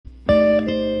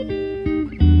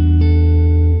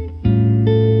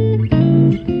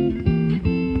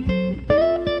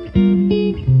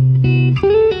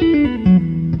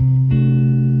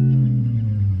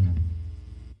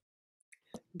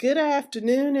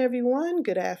afternoon, everyone.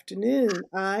 Good afternoon.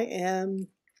 I am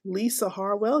Lisa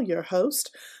Harwell, your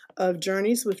host of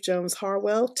Journeys with Jones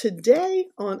Harwell. Today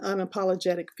on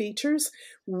Unapologetic Features,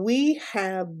 we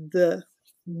have the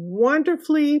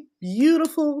wonderfully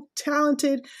beautiful,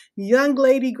 talented young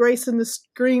lady gracing the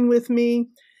screen with me,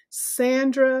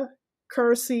 Sandra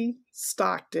Kersey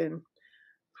Stockton.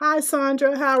 Hi,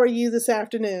 Sandra. How are you this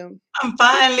afternoon? I'm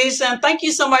fine, Lisa, and thank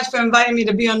you so much for inviting me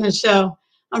to be on the show.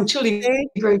 I'm truly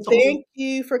Thank, grateful. thank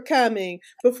you for coming.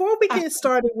 Before we get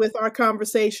started with our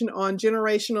conversation on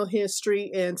generational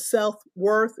history and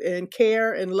self-worth and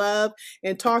care and love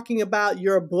and talking about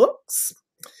your books,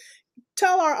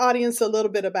 tell our audience a little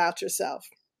bit about yourself.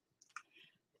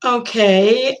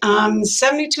 Okay,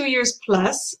 72 years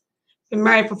plus. Been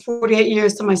married for 48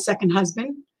 years to my second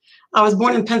husband. I was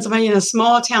born in Pennsylvania in a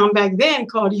small town back then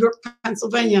called York,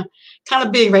 Pennsylvania. Kind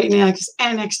of big right now, it's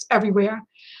annexed everywhere.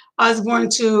 I was born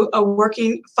to a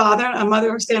working father, a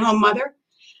mother, a stay-at-home mother,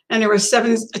 and there were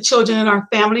 7 children in our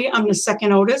family. I'm the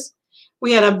second oldest.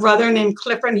 We had a brother named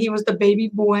Clifford, and he was the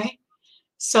baby boy.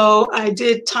 So I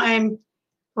did time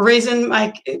raising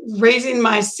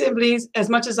my siblings as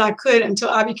much as I could until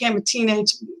I became a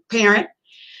teenage parent.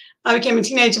 I became a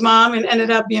teenage mom and ended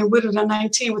up being widowed at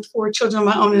 19 with 4 children of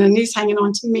my own and a niece hanging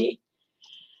on to me.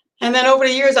 And then over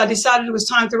the years, I decided it was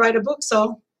time to write a book.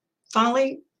 So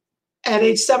finally, at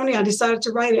age 70, I decided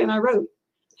to write it, and I wrote.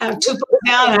 I have 2 books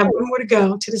down, and I have 1 more to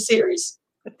go to the series.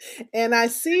 And I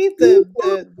see the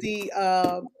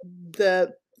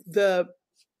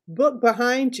book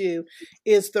behind you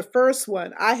is the first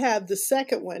one. I have the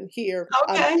second one here.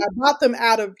 Okay. I bought them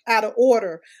out of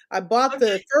order. I bought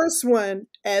the first one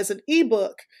as an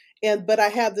ebook, but I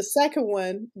have the second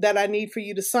one that I need for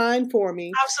you to sign for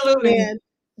me. Absolutely. And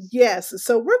yes,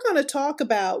 so we're going to talk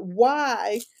about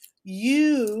why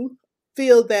you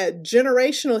feel that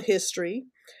generational history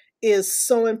is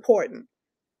so important.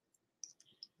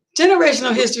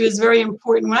 Generational history is very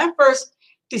important. When I first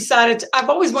decided, I've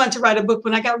always wanted to write a book.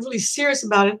 When I got really serious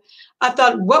about it, I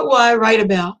thought, what will I write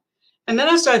about? And then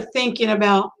I started thinking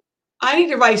about, I need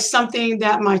to write something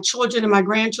that my children and my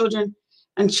grandchildren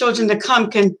and children to come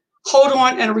can hold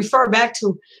on and refer back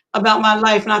to about my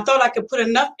life. And I thought I could put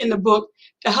enough in the book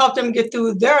to help them get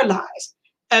through their lives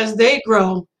as they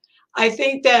grow. I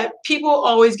think that people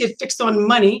always get fixed on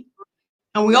money,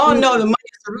 and we all know the money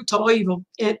is the root to all evil.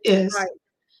 It is. Right.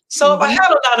 So if I had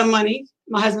a lot of money,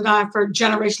 my husband and I, for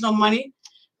generational money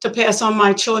to pass on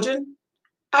my children,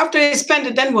 after they spend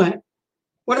it, then what?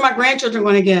 What are my grandchildren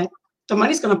going to get? The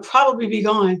money's going to probably be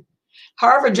gone.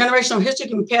 However, generational history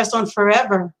can be passed on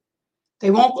forever.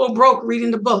 They won't go broke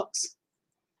reading the books.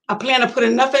 I plan to put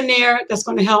enough in there that's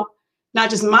going to help not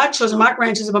just my children, my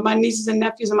grandchildren, but my nieces and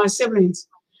nephews and my siblings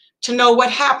to know what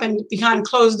happened behind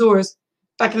closed doors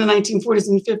back in the 1940s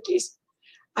and 50s.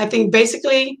 I think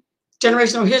basically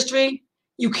generational history,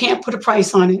 you can't put a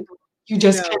price on it. You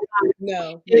just cannot.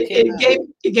 No, it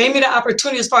gave me the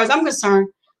opportunity, as far as I'm concerned,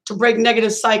 to break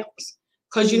negative cycles.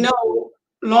 Because you know,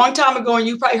 a long time ago, and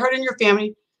you probably heard in your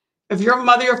family, if your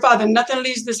mother or father, nothing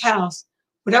leaves this house.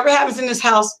 Whatever happens in this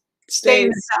house, stays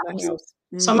in this house.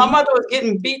 So my mother was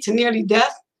getting beat to nearly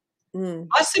death. My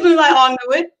siblings and I all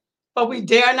knew it, but we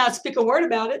dare not speak a word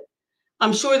about it.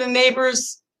 I'm sure the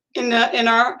neighbors in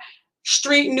our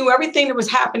street knew everything that was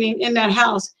happening in that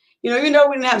house. You know, even though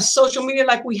we didn't have social media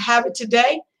like we have it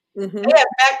today, they had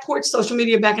back porch social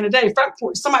media back in the day, front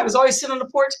porch. Somebody was always sitting on the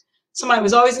porch. Somebody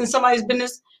was always in somebody's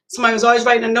business. Somebody was always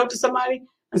writing a note to somebody,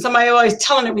 and somebody always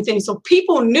telling everything. So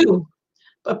people knew,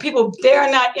 but people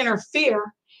dare not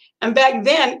interfere. And back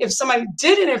then, if somebody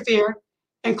did interfere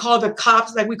and called the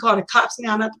cops, like we call the cops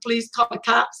now, not the police, call the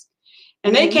cops,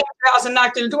 and they came to the house and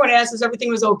knocked on the door and asked us if everything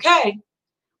was okay.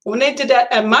 When they did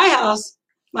that at my house,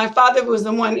 my father was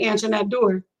the one answering that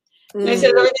door. And they said,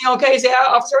 is everything okay? He said,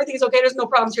 officer, everything's okay. There's no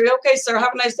problem. She said, okay, sir,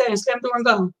 have a nice day. And slam the door and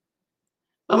go.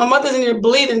 But my mother's in there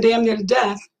bleeding damn near to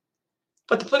death.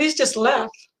 But the police just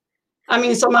left. I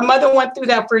mean, so my mother went through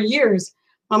that for years.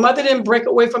 My mother didn't break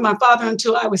away from my father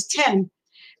until I was 10.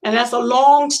 And that's a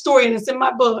long story, and it's in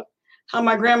my book, how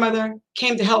my grandmother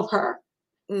came to help her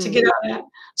to get out of that.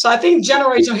 So I think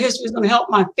generational history is going to help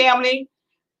my family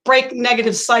break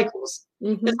negative cycles.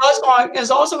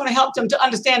 It's also going to help them to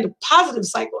understand the positive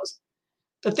cycles,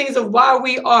 the things of why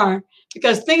we are,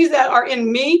 because things that are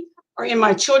in me are in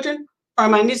my children or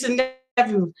my nieces and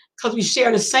nephews, because we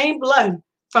share the same blood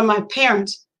from my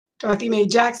parents, Dorothy Mae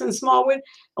Jackson Smallwood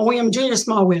and William Jr.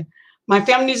 Smallwood. My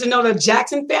family needs to know the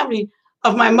Jackson family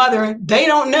of my mother. They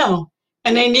don't know,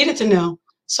 and they needed to know.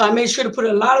 So I made sure to put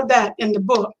a lot of that in the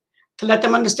book to let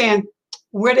them understand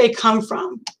where they come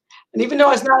from. And even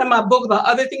though it's not in my book about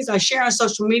other things I share on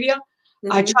social media,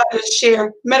 I Mhm. try to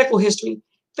share medical history,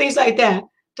 things like that,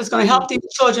 that's going to Mhm. help these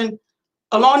children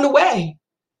along the way.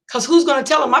 Because who's going to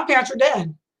tell them my parents are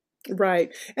dead?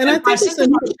 Right. And I And my think it's sisters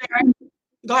weren't sharing.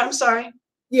 Go ahead, I'm sorry.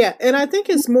 yeah, and I think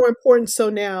it's more important so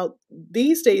now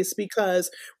these days because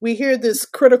we hear this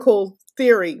critical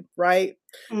theory, right,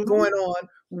 Hmm. going on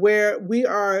where we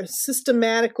are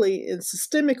systematically and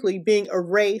systemically being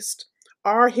erased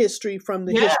our history from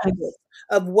the Yes, history book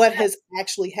of what yes, has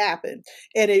actually happened.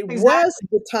 And it was exactly.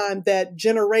 the time that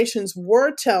generations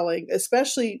were telling,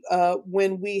 especially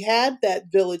when we had that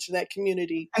village and that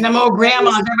community And them old that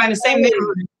grandmas, was everybody in the same telling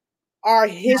neighborhood. our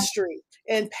Yeah. history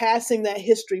and passing that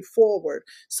history forward.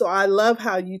 So I love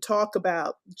how you talk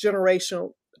about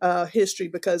generational history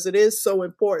because it is so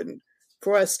important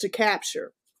for us to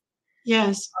capture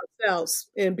Yes, ourselves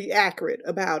and be accurate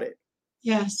about it.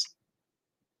 yes,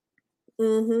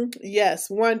 Yes,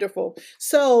 wonderful.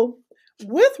 So,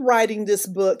 with writing this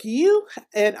book, you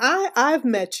and I've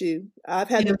met you. I've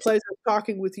had the yes, pleasure of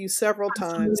talking with you several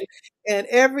times, absolutely. and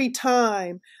every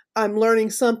time I'm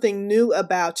learning something new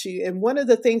about you. And one of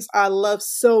the things I love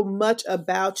so much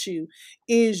about you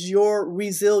is your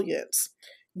resilience,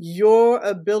 your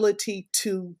ability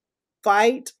to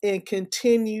fight and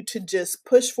continue to just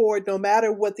push forward no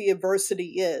matter what the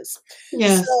adversity is.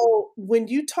 Yes, So, when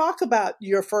you talk about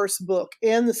your first book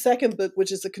and the second book,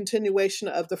 which is a continuation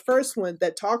of the first one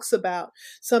that talks about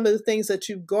some of the things that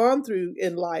you've gone through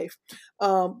in life,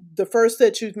 the first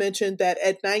that you've mentioned that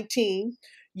at 19,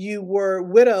 you were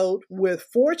widowed with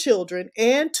four children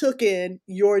and took in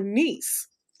your niece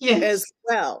as yes.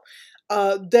 well.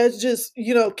 That's just,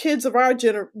 kids of our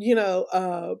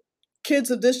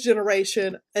kids of this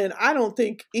generation, and I don't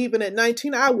think even at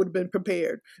 19 I would have been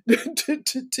prepared to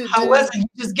How was do it? You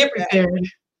just get that. prepared.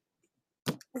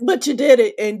 But you did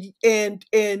it,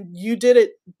 and you did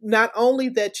it not only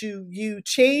that you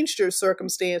changed your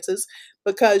circumstances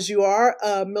because you are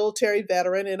a military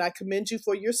veteran, and I commend you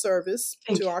for your service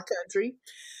Thank to you. our country,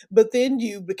 but then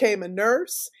you became a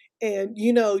nurse, and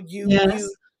you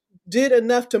Yes, did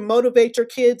enough to motivate your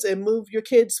kids and move your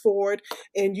kids forward.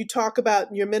 And you talk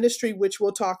about your ministry, which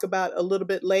we'll talk about a little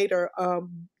bit later,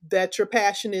 that your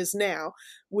passion is now,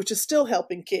 which is still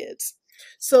helping kids.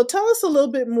 So tell us a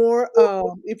little bit more,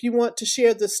 if you want to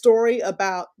share the story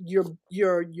about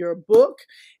your book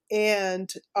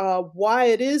and why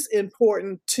it is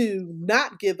important to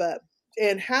not give up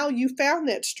and how you found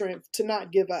that strength to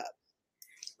not give up.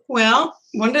 well,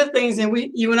 one of the things, and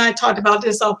you and I talked about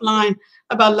this offline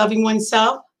about loving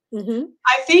oneself. Hmm.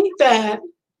 I think that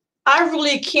I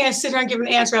really can't sit here and give an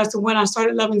answer as to when I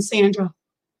started loving Sandra.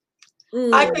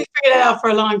 I Mm, couldn't figure that out for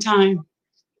a long time.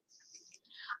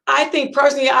 I think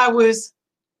personally I was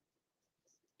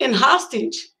in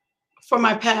hostage for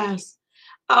my past.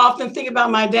 I often think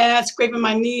about my dad scraping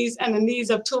my knees and the knees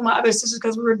of two of my other sisters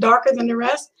because we were darker than the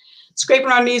rest, scraping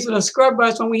our knees with a scrub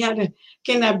brush when we had to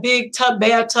get in that big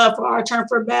bathtub for our turn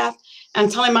for a bath,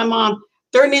 and telling my mom,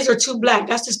 their knees are too black.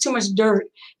 That's just too much dirt.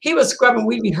 He was scrubbing,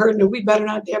 we'd be hurting, and we better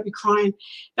not dare be crying.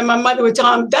 And my mother would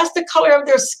tell him, that's the color of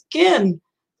their skin.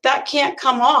 That can't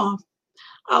come off.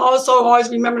 I also always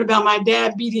remembered about my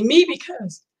dad beating me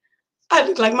because I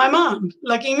looked like my mom,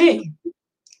 lucky me.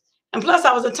 And plus,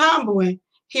 I was a tomboy.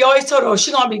 He always told her, oh,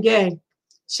 she gonna be gay.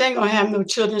 She ain't gonna have no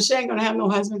children. She ain't gonna have no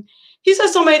husband. He said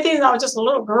so many things. I was just a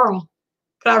little girl,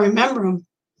 but I remember him.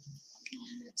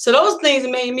 So those things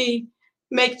made me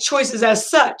make choices as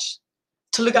such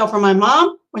to look out for my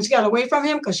mom when she got away from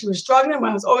him because she was struggling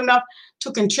when I was old enough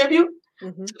to contribute,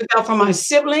 hmm to look out for my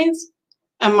siblings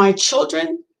and my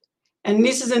children and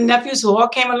nieces and nephews who all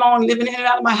came along living in and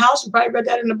out of my house. You probably read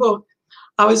that in the book.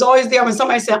 I was always there when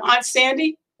somebody said, Aunt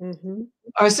Sandy, hmm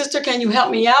or sister, can you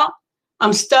help me out?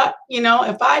 I'm stuck.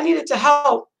 If I needed to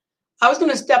help, I was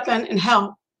going to step in and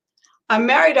help. I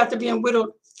married after being widowed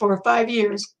for 5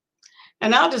 years.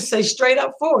 And I'll just say straight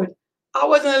up forward, I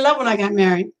wasn't in love when I got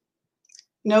married.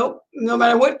 Nope. No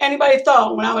matter what anybody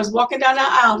thought, when I was walking down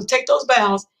that aisle to take those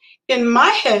vows, in my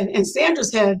head, in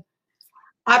Sandra's head,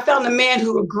 I found a man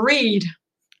who agreed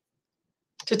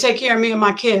to take care of me and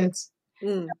my kids.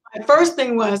 mm, My first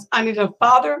thing was I needed a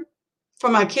father for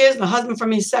my kids and a husband for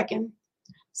me second.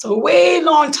 So way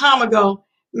long time ago,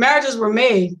 marriages were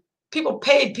made. People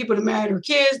paid people to marry their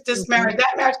kids, this mhm, marriage,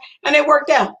 that marriage, and it worked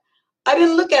out. I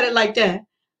didn't look at it like that.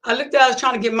 I looked at it as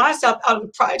trying to get myself out of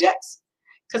the projects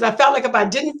because I felt like if I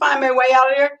didn't find my way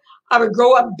out of there, I would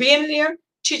grow up being there,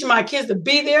 teaching my kids to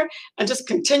be there, and just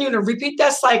continue to repeat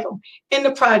that cycle in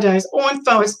the projects, on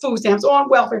food stamps, on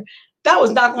welfare. That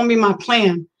was not going to be my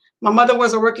plan. My mother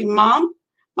was a working mom.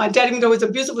 My dad, even though he was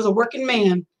abusive, was a working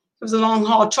man. He was a long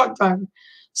haul truck driver.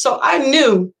 So I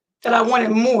knew that I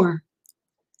wanted more.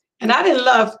 And I didn't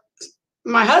love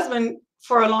my husband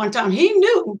for a long time. He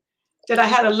knew that I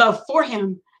had a love for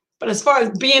him. But as far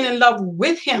as being in love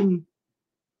with him,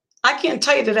 I can't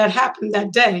tell you that that happened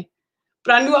that day.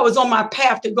 But I knew I was on my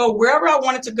path to go wherever I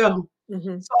wanted to go.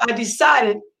 Mm-hmm. So I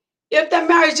decided if that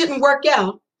marriage didn't work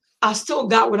out, I still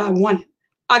got what I wanted.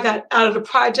 I got out of the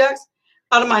projects,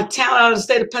 out of my town, out of the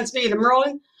state of Pennsylvania to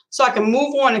Maryland, so I can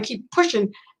move on and keep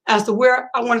pushing as to where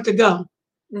I wanted to go.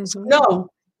 Mm-hmm. So no,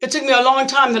 it took me a long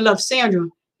time to love Sandra,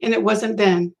 and it wasn't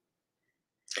then.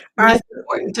 It's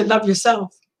important to love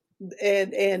yourself.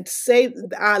 And say,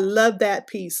 I love that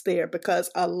piece there,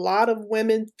 because a lot of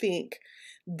women think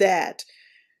that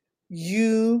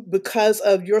you, because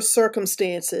of your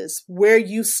circumstances, where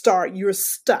you start, you're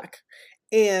stuck.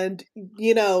 And,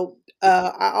 you know,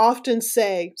 I often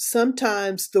say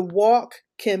sometimes the walk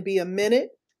can be a minute,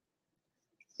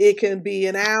 it can be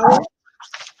an hour,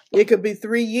 it could be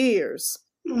 3 years.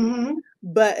 Mm-hmm.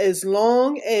 But as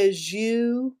long as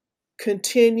you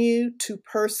continue to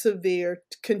persevere,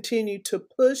 continue to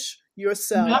push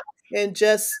yourself, Yep. and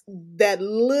just that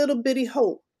little bitty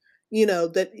hope, you know,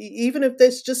 that even if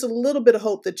there's just a little bit of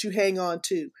hope that you hang on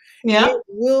to, Yeah, it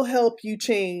will help you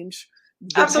change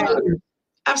the absolutely. pattern.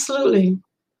 Absolutely.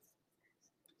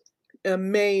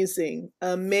 Amazing,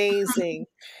 amazing.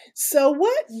 So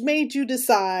what made you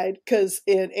decide, because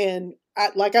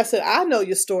like I said, I know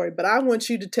your story, but I want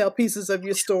you to tell pieces of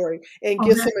your story and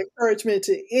give Okay. some encouragement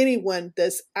to anyone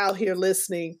that's out here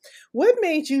listening. What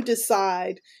made you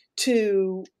decide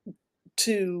to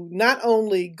not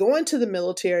only go into the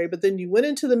military, but then you went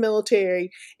into the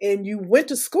military and you went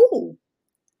to school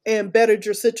and bettered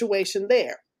your situation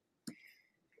there?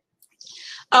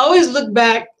 I always look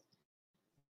back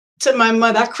to my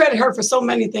mother. I credit her for so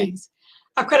many things.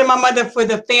 I credit my mother for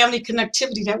the family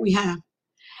connectivity that we have.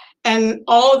 And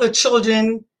all the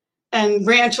children and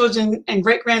grandchildren and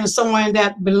great-grand and so on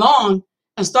that belong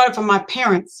and started from my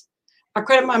parents. I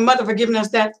credit my mother for giving us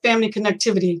that family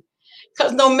connectivity.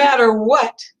 Because no matter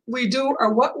what we do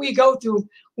or what we go through,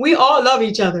 we all love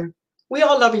each other. We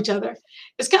all love each other.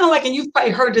 It's kind of like, and you've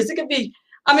probably heard this, it could be,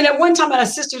 I mean, at one time, I had a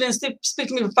sister who didn't speak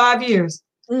to me for 5 years.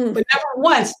 But never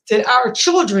once did our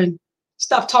children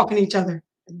stop talking to each other.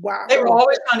 Wow. They were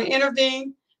always trying to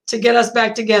intervene to get us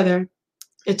back together.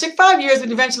 It took 5 years,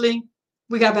 but eventually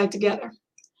we got back together.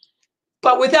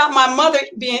 But without my mother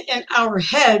being in our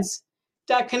heads,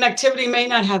 that connectivity may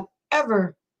not have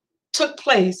ever took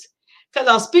place. Because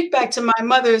I'll speak back to my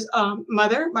mother's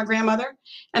mother, my grandmother,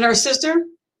 and her sister.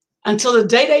 Until the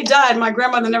day they died, my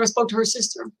grandmother never spoke to her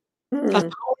sister. That's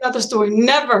a whole other story.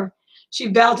 Never. She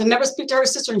vowed to never speak to her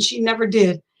sister, and she never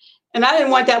did. And I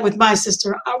didn't want that with my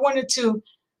sister. I wanted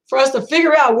for us to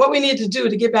figure out what we needed to do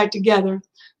to get back together.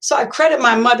 So I credit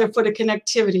my mother for the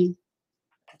connectivity.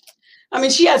 I mean,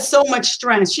 she had so much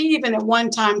strength. She even at one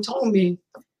time told me,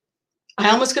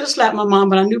 I almost could have slapped my mom,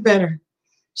 but I knew better.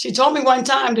 She told me one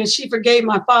time that she forgave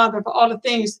my father for all the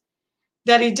things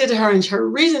that he did to her. And her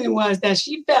reason was that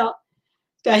she felt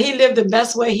that he lived the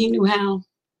best way he knew how.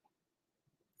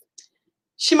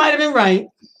 She might have been right.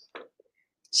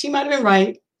 She might have been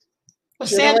right. But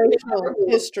Sandra couldn't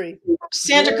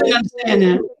understand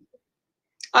that.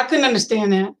 I couldn't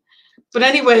understand that. But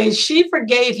anyway, she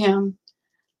forgave him.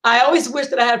 I always wish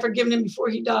that I had forgiven him before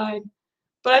he died.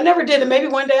 But I never did. And maybe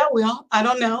one day I will. I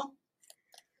don't know.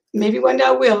 Maybe one day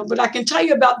I will. But I can tell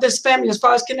you about this family as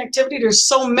far as connectivity. There's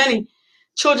so many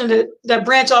children that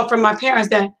branch off from my parents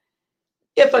that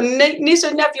if a niece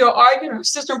or nephew are arguing, or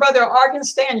sister and brother are arguing,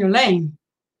 stay in your lane.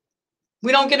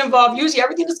 We don't get involved. Usually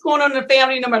everything that's going on in the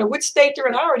family, no matter which state they're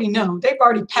in, I already know. They've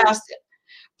already passed it.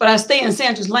 But I stay in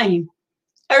Sandra's lane.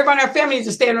 Everybody in our family needs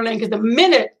to stay in their lane, because the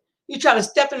minute you try to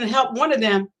step in and help one of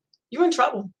them, you're in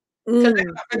trouble. Because they're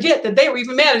going to forget that they were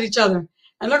even mad at each other.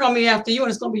 And they're going to be after you, and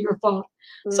it's going to be your fault.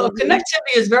 So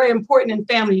connectivity is very important in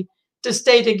family, to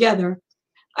stay together.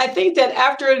 I think that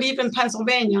after leaving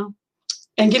Pennsylvania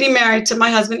and getting married to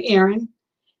my husband, Aaron,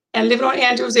 and living on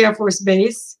Andrews Air Force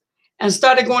Base, and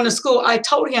started going to school, I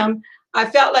told him I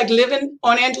felt like living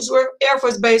on Andrews Air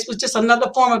Force Base was just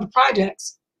another form of the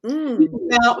projects.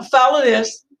 Now, follow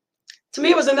this. To me,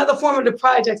 it was another form of the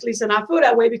projects, Lisa, and I feel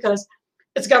that way because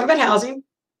it's government housing.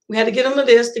 We had to get on the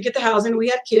list to get the housing. We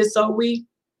had kids, so we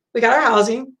got our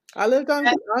housing.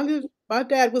 My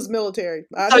dad was military.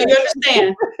 So you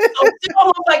understand. So it's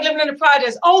almost like living in the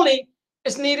projects, only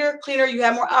it's neater, cleaner, you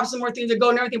have more options, more things to go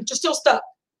and everything, but you're still stuck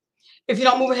if you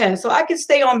don't move ahead. So I could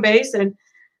stay on base, and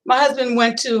my husband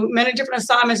went to many different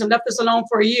assignments and left us alone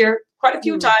for a year, quite a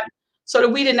few times, so that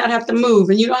we did not have to move.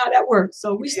 And you know how that works.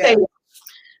 So we stayed.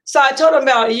 So I told him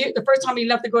about a year, the first time he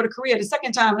left to go to Korea. The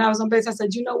second time when I was on base, I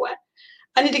said, you know what?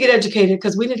 I need to get educated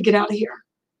because we need to get out of here.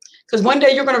 Because one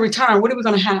day you're going to retire. What are we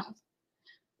going to have?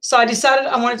 So I decided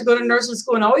I wanted to go to nursing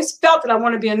school, and I always felt that I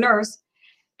wanted to be a nurse.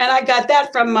 And I got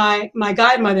that from my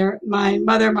godmother, my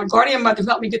guardian mother, who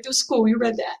helped me get through school. You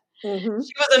read that. Mm-hmm.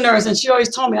 She was a nurse, and she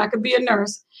always told me I could be a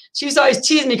nurse. She used to always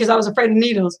tease me because I was afraid of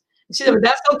needles. She said, but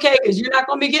that's okay, because you're not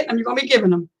going to be getting them. You're going to be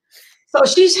giving them. So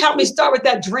she's helped me start with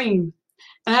that dream.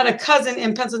 And I had a cousin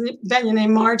in Pennsylvania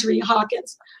named Marjorie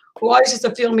Hawkins, who always used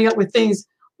to fill me up with things.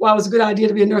 Well, it was a good idea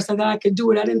to be a nurse and that I could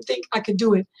do it. I didn't think I could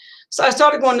do it. So I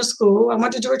started going to school. I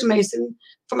went to George Mason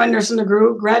for my nursing degree,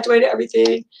 graduated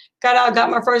everything, got out, got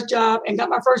my first job, and got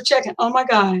my first check. And oh my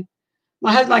God,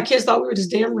 my husband, my kids thought we were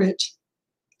just damn rich.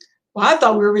 Well, I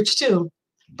thought we were rich too,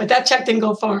 but that check didn't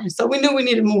go far. So we knew we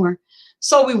needed more.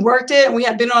 So we worked it, and we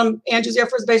had been on Andrews Air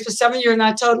Force Base for 7 years. And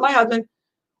I told my husband,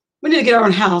 we need to get our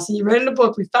own house. And you read in the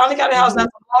book, we finally got a house. And that's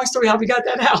a long story how we got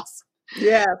that house.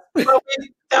 Yeah.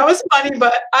 That was funny,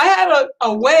 but I had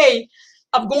a way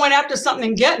of going after something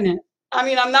and getting it. I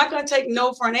mean, I'm not going to take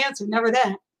no for an answer. Never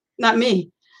that. Not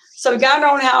me. So we got in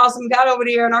our own house and got over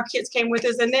there, and our kids came with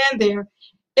us. And then there,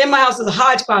 in my house was a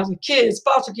hodgepodge of kids,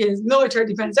 foster kids, military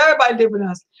dependents. Everybody lived with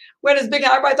us. We had this big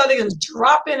house. Everybody thought they could just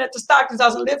drop in at the Stockton's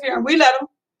house and live here, and we let them.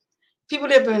 People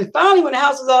lived in. Finally, when the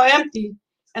house was all empty,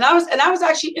 and I was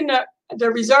actually in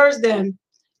the reserves then,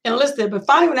 enlisted. But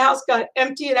finally, when the house got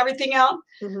empty and everything out,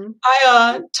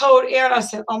 I told Aaron, I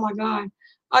said, oh my God,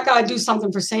 I got to do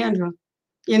something for Sandra,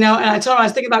 you know. And I told him I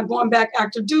was thinking about going back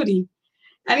active duty.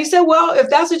 And he said, well, if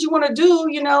that's what you want to do,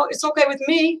 you know, it's okay with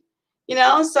me, you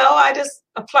know. So I just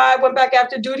applied, went back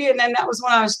after duty. And then that was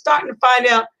when I was starting to find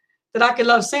out that I could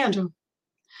love Sandra.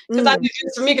 Because I knew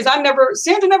it for me, because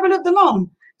Sandra never lived alone.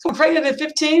 So I'm pregnant at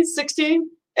 15, 16,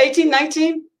 18,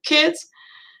 19, kids,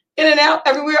 in and out,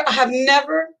 everywhere. I have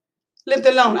never lived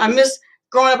alone. I miss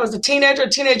growing up as a teenager.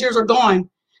 Teenagers are gone.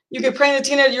 You get pregnant as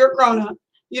a teenager, you're grown up.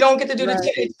 You don't get to do the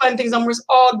teenage fun things. Almost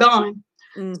all gone.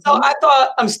 So I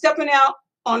thought, I'm stepping out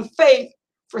on faith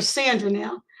for Sandra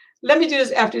now. Let me do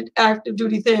this active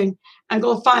duty thing and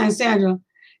go find Sandra.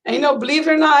 And you know, believe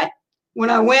it or not, when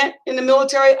I went in the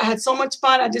military, I had so much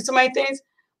fun. I did so many things,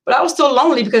 but I was still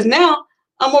lonely because now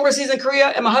I'm overseas in Korea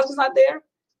and my husband's not there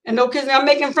and no kids. Now I'm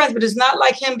making friends, but it's not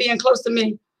like him being close to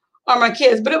me or my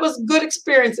kids, but it was good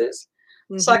experiences.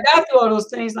 So I got through all those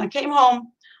things, and I came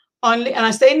home and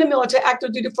I stayed in the military,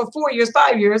 active duty for 4 years,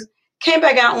 5 years, came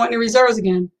back out and went in the reserves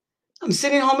again. I'm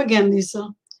sitting home again, Lisa.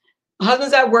 My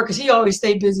husband's at work because he always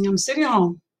stayed busy. I'm sitting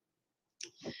home,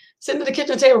 sitting at the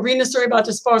kitchen table, reading a story about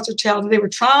this foster child that they were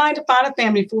trying to find a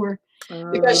family for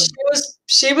because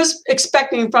she was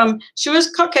expecting from, she was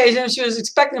Caucasian, she was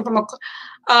expecting from a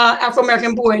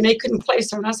Afro-American boy, and they couldn't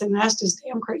place her. And I said, that's just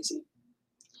damn crazy.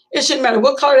 It shouldn't matter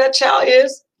what color that child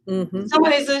is.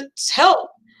 Somebody needs to help.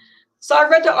 So I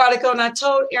read the article, and I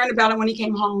told Aaron about it when he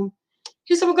came home.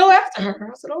 He said, well, go after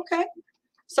her. I said, okay.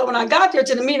 So when I got there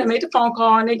to the meeting, I made the phone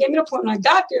call, and they gave me the appointment. I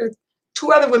got there,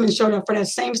 2 other women showed up for that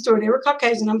same story. They were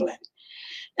Caucasian and Black.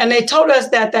 And they told us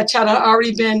that that child had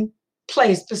already been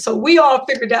placed. So we all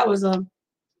figured that was a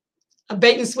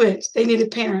bait and switch. They needed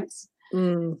parents.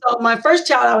 So my first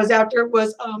child I was after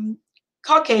was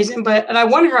Caucasian, and I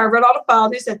wondered her, I read all the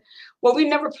files. They said, well, we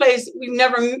never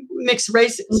mixed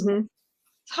races.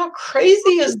 How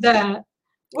crazy is that?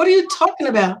 What are you talking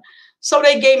about? So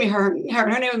they gave me her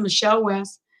name was Michelle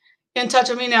West. In touch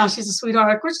with me now. She's a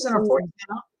sweetheart. Of course, she's in her 40s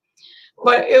now.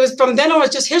 But it was from then on,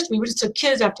 it's just history. We just took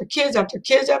kids after kids after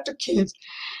kids after kids.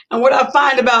 And what I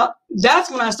find about, that's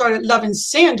when I started loving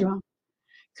Sandra.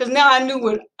 Because now I knew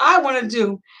what I wanted to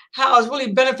do, how I was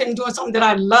really benefiting doing something that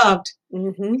I loved.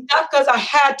 Not because I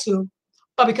had to,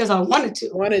 but because I wanted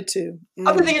to.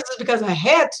 Other thing is because I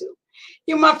had to.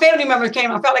 Even my family members came,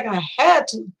 I felt like I had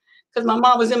to, because my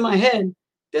mom was in my head.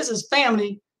 This is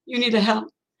family. You need to help.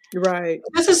 Right.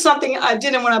 This is something I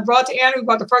did, and when I brought to Aaron, we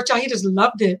brought the first child, he just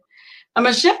loved it. And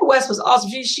Michelle West was awesome.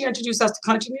 She introduced us to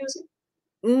country music.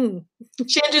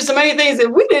 She introduced so many things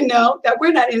that we didn't know, that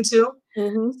we're not into.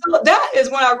 So that is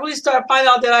when I really started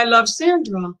finding out that I love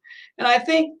Sandra. And I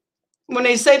think when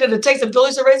they say that it takes a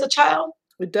village to raise a child,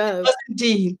 it does. Yes,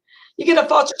 indeed. You get a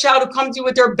foster child who comes to you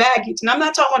with their baggage. And I'm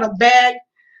not talking about a bag,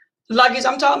 luggage.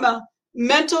 I'm talking about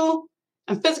mental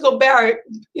and physical barrier,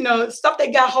 you know, stuff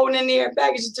they got holding in their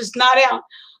baggage is just not out.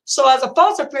 So as a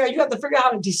foster parent, you have to figure out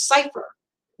how to decipher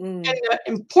and the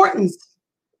importance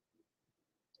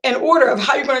and order of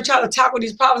how you're going to try to tackle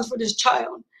these problems for this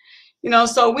child. You know,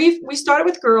 so we started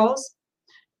with girls,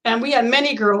 and we had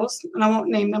many girls, and I won't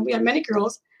name them. We had many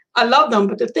girls. I love them.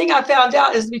 But the thing I found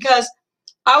out is because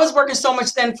I was working so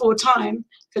much then full time,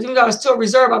 because even though I was still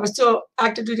reserve, I was still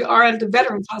active duty RN at the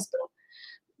Veterans Hospital.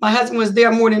 My husband was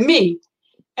there more than me.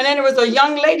 And then there was a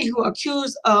young lady who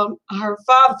accused her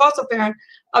foster parent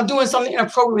of doing something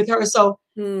inappropriate with her. So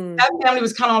that family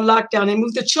was kind of on lockdown. They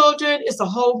moved the children. It's a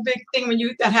whole big thing when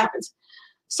that happens.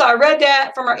 So I read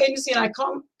that from our agency, and I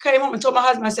came home and told my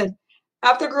husband, I said,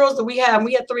 after girls that we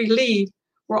had 3 leave,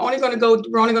 we're only going to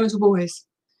do boys.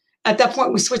 At that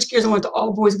point, we switched gears and went to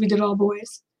all boys. We did all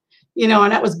boys, and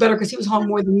that was better because he was home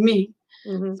more than me.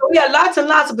 So we had lots and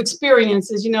lots of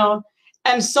experiences,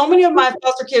 and so many of my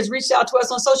foster kids reached out to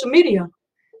us on social media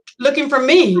looking for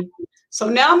me. So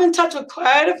now I'm in touch with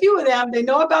quite a few of them. They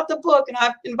know about the book, and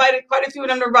I've invited quite a few of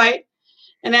them to write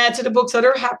and add to the book, so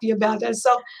they're happy about that.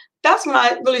 So that's when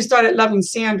I really started loving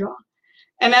Sandra.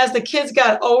 And as the kids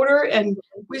got older, and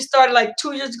we started like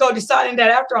 2 years ago deciding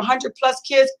that after 100 plus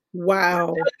kids,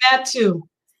 wow, that too.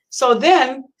 So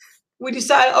then we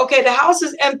decided, okay, the house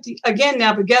is empty again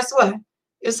now, but guess what?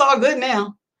 It's all good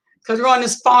now because we're on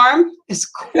this farm. It's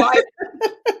quiet.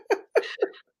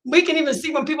 We can even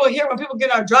see when people get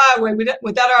in our driveway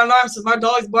without our alarm system, our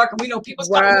dogs barking. We know people's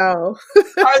cars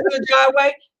in the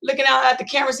driveway, looking out at the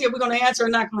camera, see if we're going to answer or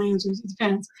not going to answer. It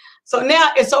depends. So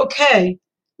now it's okay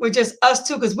with just us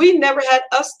two, because we never had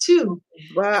us two.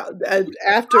 Wow.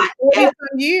 After 40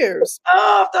 years.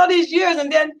 Oh, after all these years.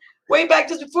 And then way back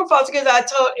just before foster kids, I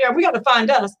told Aaron, we got to find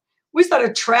us. We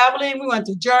started traveling. We went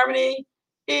to Germany,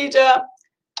 Egypt,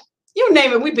 you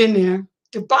name it. We've been there.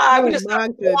 Dubai. We just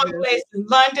started one place in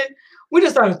London. We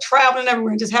just started traveling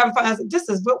everywhere and just having fun. I said, this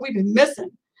is what we've been missing.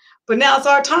 But now it's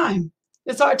our time.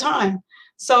 It's our time.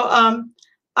 So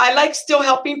I like still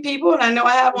helping people. And I know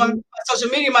I have on my social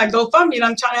media, my GoFundMe, and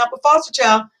I'm trying to help a foster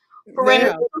child who ran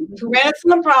into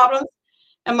some problems.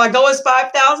 And my goal is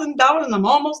 $5,000, and I'm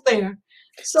almost there.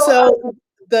 So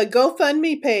the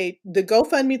GoFundMe page, the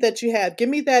GoFundMe that you have, give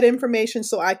me that information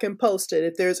so I can post it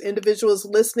if there's individuals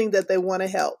listening that they want to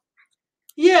help.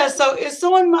 Yeah, so it's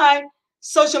on my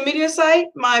social media site,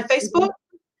 my Facebook.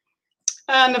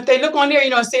 And if they look on there,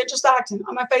 Sandra Stockton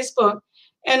on my Facebook.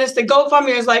 And it's the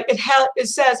GoFundMe. It's like, it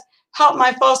says, help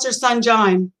my foster son,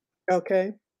 John.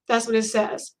 Okay. That's what it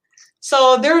says.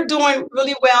 So they're doing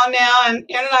really well now. And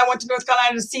Aaron and I went to North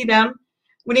Carolina to see them.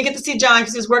 We didn't get to see John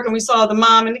because he was working. We saw the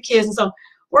mom and the kids. And so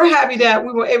we're happy that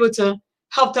we were able to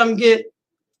help them get,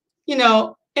 in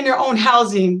their own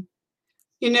housing,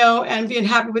 and being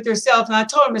happy with yourself. And I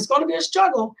told them it's going to be a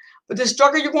struggle, but the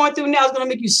struggle you're going through now is going to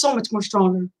make you so much more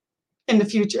stronger in the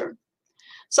future.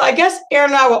 So I guess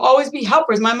Aaron and I will always be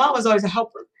helpers. My mom was always a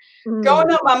helper.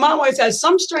 Growing up, my mom always had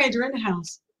some stranger in the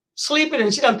house sleeping,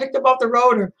 and she done picked up off the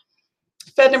road or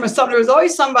fed them or something. There was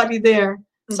always somebody there.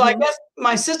 So I guess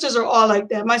my sisters are all like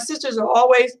that. My sisters are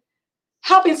always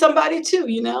helping somebody too,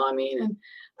 And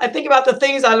I think about the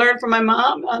things I learned from my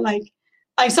mom. Like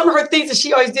some of her things that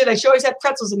she always did, like she always had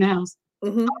pretzels in the house. I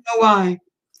don't know why.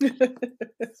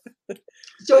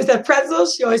 She always had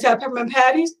pretzels. She always had peppermint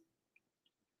patties.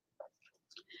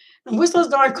 And what's those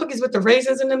darn cookies with the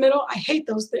raisins in the middle? I hate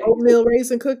those things. Oatmeal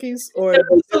raisin cookies? Or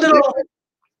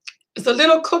it's a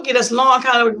little cookie that's long,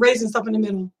 kind of with raisin stuff in the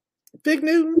middle. Fig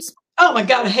Newtons? Oh my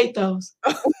God, I hate those.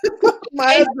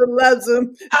 My husband loves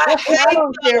them. I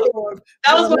don't care for them.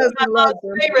 That was one of my mom's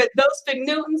favorite. Those Fig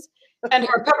Newtons and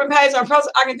her peppermint patties on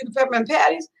pretzels. I can do the peppermint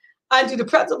patties. I do the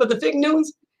pretzel, but the Fig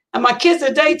Newtons. And my kids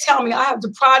today tell me I have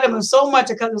deprived them of so much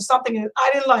because of something that I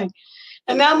didn't like.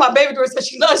 And now my baby daughter says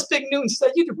she loves Fig Newtons. She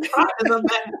said, you deprived them of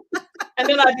that. And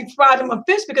then I deprived them of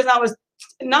fish because I was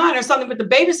 9 or something with the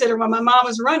babysitter when my mom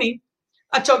was running.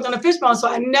 I choked on a fish bone. So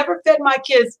I never fed my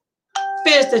kids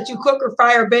fish that you cook or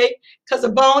fry or bake because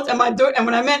of bones. And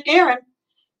when I met Aaron,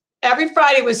 every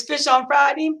Friday was fish on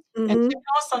Friday and chicken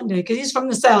on Sunday because he's from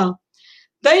the South.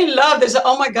 They loved it. They said,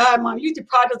 oh my God, Mom, you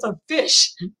deprived us of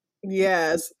fish.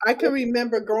 Yes. I can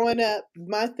remember growing up,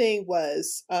 my thing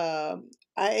was I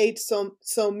ate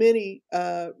so many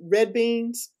red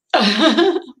beans,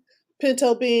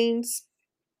 pinto beans,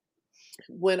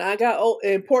 when I got old,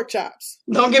 and pork chops.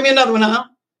 Don't give me another one, huh?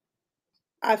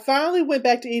 I finally went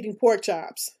back to eating pork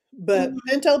chops, but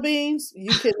pinto beans,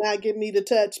 you cannot get me to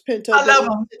touch pinto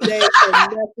beans today for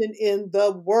nothing in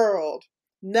the world.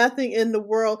 Nothing in the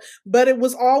world, but it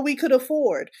was all we could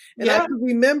afford. And I can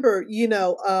remember,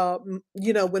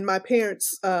 when my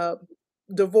parents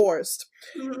divorced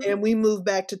and we moved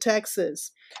back to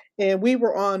Texas, and we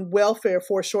were on welfare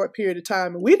for a short period of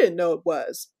time, and we didn't know it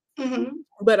was.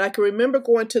 But I can remember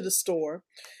going to the store,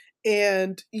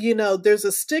 and, there's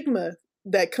a stigma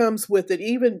that comes with it.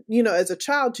 Even, as a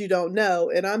child, you don't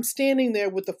know. And I'm standing there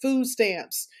with the food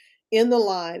stamps in the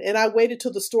line, and I waited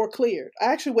till the store cleared. I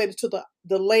actually waited till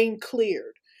the lane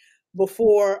cleared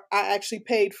before I actually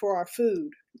paid for our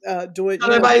food.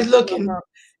 Everybody's looking.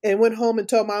 and went home and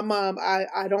told my mom,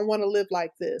 I don't want to live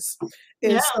like this.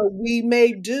 And Yeah, so we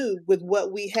made do with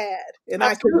what we had. And I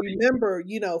can absolutely. remember,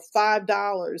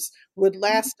 $5 would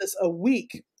last us a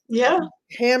week. Yeah.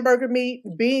 Hamburger meat,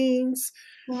 beans,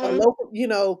 a Hmm.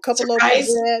 local, couple loaves of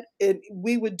Rice. bread, and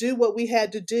we would do what we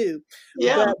had to do.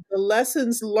 Yeah. But the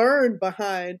lessons learned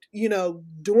behind,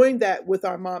 doing that with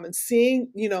our mom and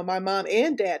seeing, my mom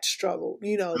and dad struggle,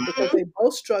 because Hmm. they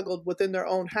both struggled within their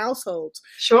own households,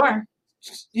 Sure.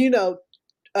 you know,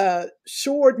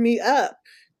 shored me up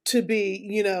to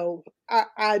be,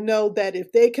 I know that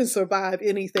if they can survive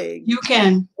anything, You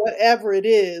can. whatever it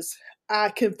is, I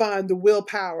can find the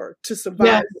willpower to Yes.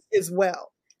 survive as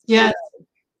well. You Yes.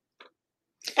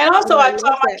 And also, And I I love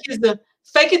taught my that. kids to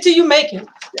fake it till you make it.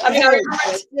 I mean, Hey,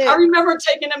 that's I it. remember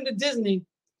taking them to Disney,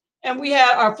 and we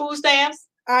had our food stamps.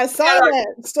 I We saw had our,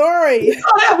 that story.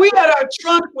 we had our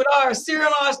trunk with our cereal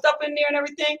and all our stuff in there and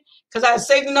everything, because I had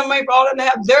saved enough money for all of them to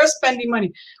have their spending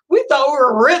money. We thought we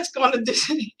were rich going to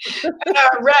Disney in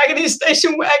our raggedy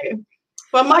station wagon.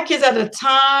 But my kids had the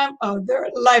time of their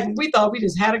life, and we thought we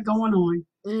just had it going on.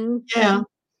 Mhm. Yeah.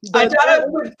 I But try to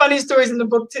put funny stories in the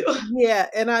book too. yeah,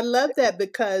 and I love that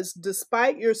because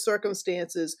despite your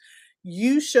circumstances,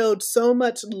 you showed so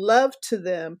much love to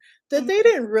them that they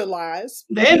didn't realize,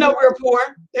 They didn't know we were poor.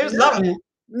 They was no, loving it.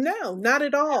 no, not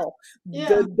at all.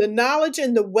 Yeah. The knowledge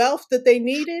and the wealth that they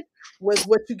needed was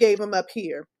what you gave them up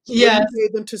here. What Yes. you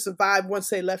gave them to survive once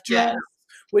they left your Yes. house.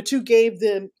 What you gave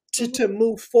them to Mhm.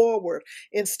 move forward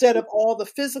instead of all the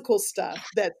physical stuff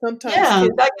that sometimes Yeah,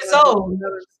 kids that gets don't old.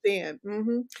 understand.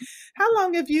 How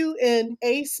long have you and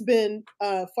Ace been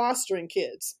fostering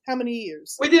kids? How many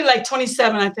years? We did like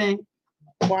 27, I think.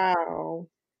 Wow.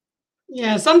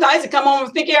 Yeah, sometimes I used to come home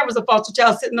and think Aaron was a foster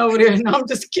child sitting over there. No, I'm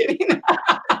just kidding.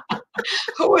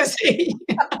 Who is he?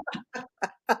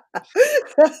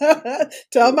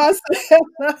 Tell myself.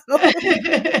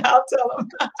 I'll tell him.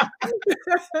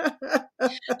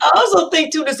 I also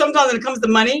think too that sometimes when it comes to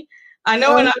money, I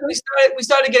know when we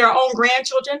started to get our own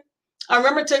grandchildren. I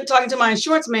remember talking to my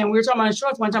insurance man. We were talking about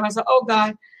insurance one time. I said, "Oh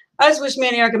God, I just wish me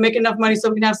and Aaron could make enough money so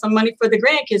we can have some money for the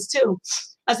grandkids too."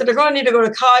 I said, "They're going to need to go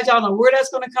to college. I don't know where that's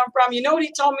going to come from." You know what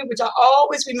he told me, which I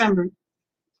always remember.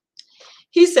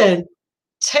 He said,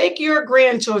 "Take your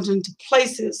grandchildren to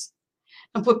places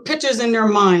and put pictures in their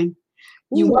mind.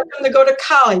 You Ooh. want them to go to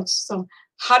college. So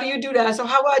how do you do that?" I said,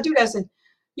 "How will I do that?" I said,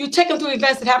 "You take them to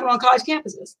events that happen on college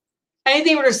campuses.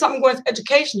 Anything where there's something going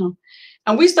educational."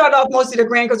 And we started off mostly the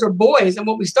grandkids were boys. And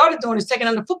what we started doing is taking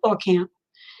them to football camp.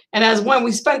 And as when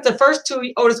we spent the first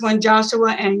two oldest one,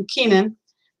 Joshua and Keenan,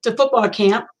 to football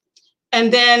camp.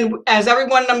 And then as every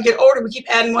one of them get older, we keep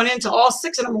adding one into all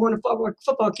six of them are going to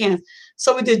football camps.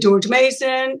 So we did George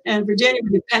Mason and Virginia,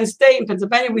 we did Penn State and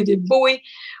Pennsylvania, we did Bowie.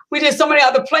 We did so many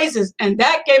other places, and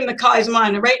that gave them the college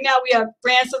mind. And right now we have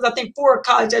grandsons, I think 4 are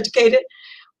college educated,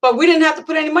 but we didn't have to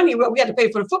put any money. Well, we had to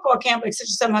pay for the football camp, like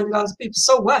 $600 or $700 a piece.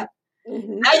 So what?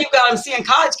 Now you got them seeing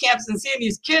college camps and seeing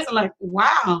these kids and like,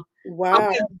 wow, I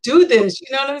Wow. can do this. You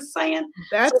know what I'm saying?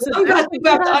 So sometimes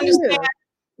people have to understand,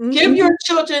 give your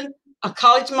children a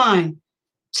college mind.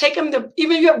 Take them to,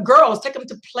 even if you have girls, take them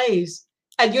to plays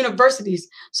at universities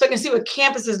so you can see what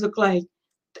campuses look like.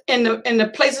 In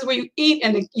the places where you eat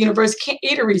in the university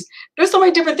eateries. There's so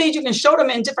many different things you can show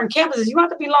them in different campuses. You don't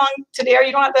have to belong to there.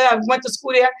 You don't have to have went to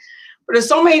school there. But there's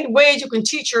so many ways you can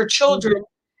teach your children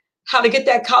how to get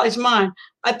that college mind.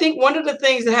 I think one of the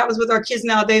things that happens with our kids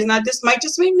nowadays, and this might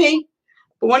just be me,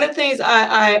 but one of the things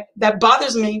that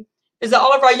bothers me is that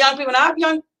all of our young people, and I have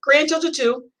young grandchildren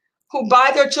too, who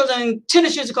buy their children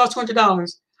tennis shoes that cost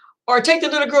 $200, or take the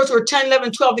little girls who are 10,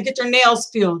 11, 12 to get their nails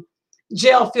filled,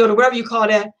 gel filled, or whatever you call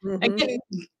that, and getting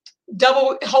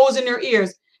double holes in their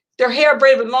ears. Their hair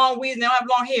braided with long weaves, and they don't have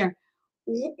long hair.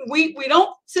 We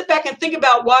don't sit back and think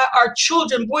about why our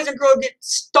children, boys and girls, get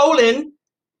stolen,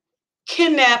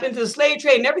 kidnapped into the slave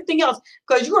trade and everything else,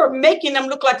 because you are making them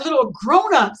look like little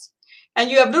grown-ups. And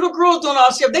you have little girls doing all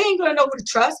this stuff. They ain't going to know who to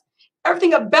trust.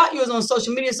 Everything about you is on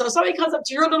social media. So if somebody comes up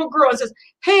to your little girl and says,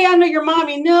 "Hey, I know your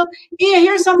mommy." No, yeah,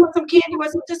 here's some candy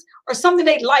with just or something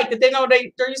they like that they know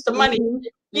they're used to money,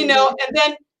 you know, and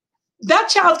then that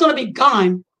child's going to be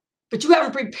gone, but you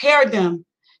haven't prepared them.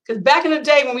 Because back in the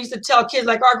day when we used to tell kids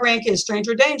like our grandkids,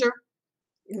 stranger danger.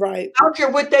 Right. I don't care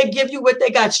what they give you, what they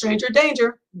got, stranger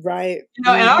danger. Right. You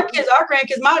know, and our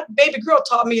grandkids, my baby girl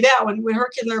taught me that when her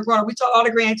kids were growing up. We taught all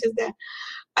the grandkids that.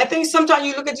 I think sometimes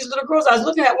you look at these little girls. I was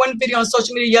looking at one video on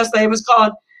social media yesterday. It was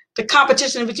called the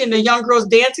competition between the young girls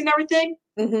dancing and everything.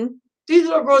 These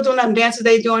little girls doing them dances.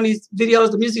 They doing these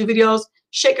videos, the music videos,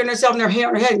 shaking themselves in their hair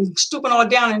on their head and stooping all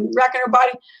down and racking their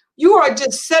body. You are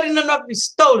just setting them up to be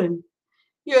stolen.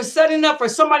 you're setting up for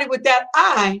somebody with that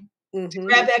eye to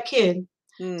grab that kid.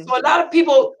 So a lot of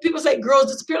people say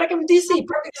girls disappear, like in DC,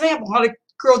 perfect example, how the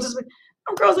girls disappear.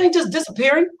 Them girls ain't just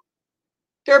disappearing.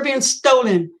 They're being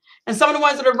stolen. And some of the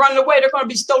ones that are running away, they're going to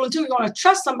be stolen too. You're going to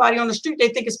trust somebody on the street, they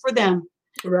think it's for them.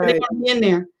 Right. They're going to be in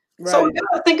there. Right. So we got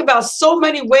to think about so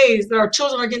many ways that our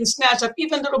children are getting snatched up.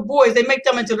 Even little boys, they make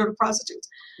them into little prostitutes.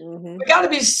 We got to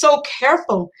be so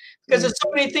careful because there's so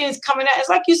many things coming out. It's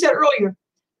like you said earlier,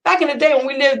 back in the day when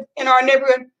we lived in our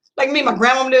neighborhood, like me, my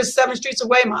grandma lived 7 streets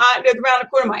away, my aunt lived around the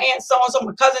corner, my aunt so-and-so,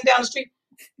 my cousin down the street.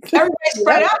 Everybody's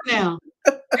spread out now.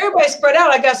 Everybody's spread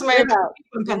out. I got somebody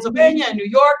in Pennsylvania, in New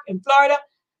York, in Florida,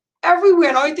 everywhere.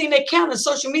 And the only thing they count is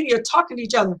social media talking to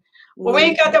each other. Well, we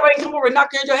ain't got that way to come over and knock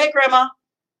on your door. Hey, grandma.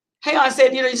 Hey, I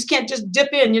said, you just can't just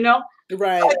dip in,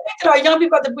 Right. So I think that our young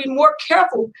people have to be more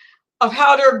careful of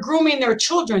how they're grooming their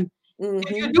children.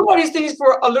 If you do all these things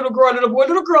for a little girl, a little boy,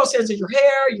 little girl says your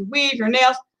hair, your weave, your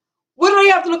nails, what do they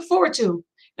have to look forward to?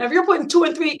 And if you're putting 2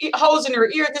 and 3 holes in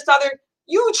your ear, this other,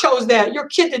 you chose that. Your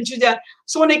kid didn't choose that.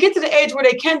 So when they get to the age where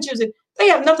they can choose it, they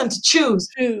have nothing to choose.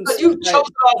 But you chose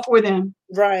it all for them.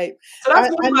 Right. So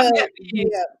that's I know,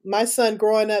 my son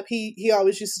growing up, he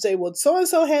always used to say, well,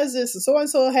 so-and-so has this and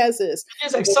so-and-so has this.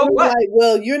 He's like, so what? Like,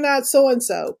 well, you're not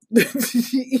so-and-so,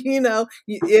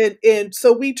 and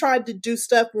so we tried to do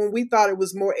stuff when we thought it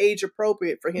was more age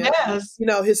appropriate for him. Yes.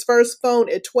 His first phone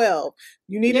at 12,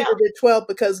 you needed it at 12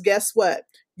 because guess what?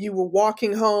 You were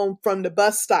walking home from the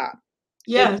bus stop.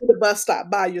 To the bus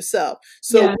stop by yourself.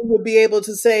 So we would be able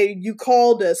to say, you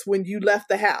called us when you left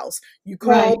the house. You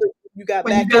called us when you got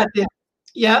back.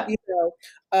 Yeah.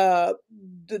 My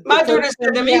daughter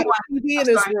said to me once. TV in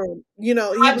his room. He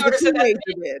was a teenager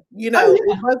then. It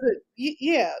wasn't.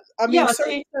 I mean,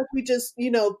 certain stuff we just,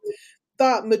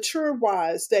 thought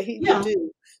mature-wise that he would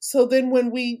do. So then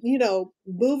when we,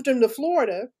 moved him to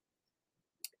Florida,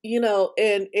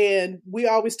 and we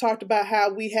always talked about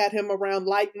how we had him around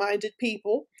like-minded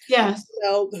people. Yes.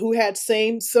 Who had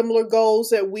similar goals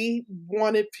that we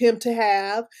wanted him to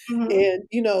have, and,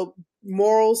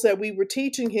 morals that we were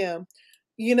teaching him.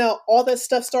 All that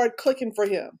stuff started clicking for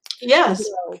him. Yes.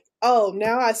 Oh,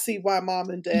 now I see why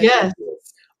mom and dad. Yes.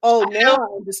 Oh, now I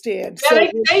understand. Yeah, so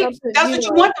that's what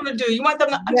you want them to do. You want them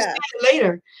to understand it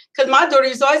later. Because my daughter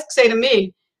used to always say to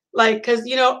me, like, because,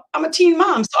 I'm a teen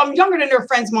mom, so I'm younger than their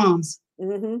friends' moms.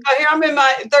 Here I'm in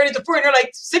my 30s to 40s, and they're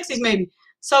like 60s maybe.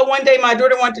 So one day my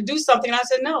daughter wanted to do something, and I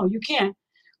said, no, you can't.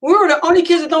 We were the only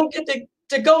kids that don't get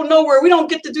to go nowhere. We don't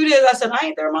get to do this. I said, I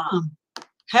ain't their mom.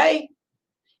 Hey,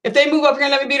 if they move up here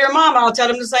and let me be their mom, I'll tell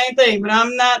them the same thing, but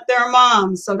I'm not their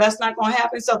mom, so that's not going to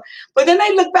happen. So, but then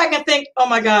they look back and think, oh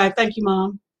my God, thank you,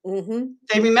 Mom.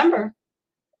 They remember.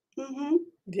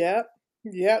 Yep.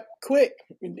 Yep, quick.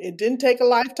 It didn't take a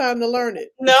lifetime to learn it.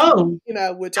 No.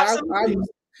 Which I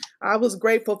was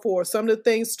grateful for. Some of the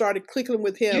things started clicking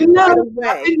with him right away.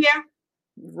 I've been there.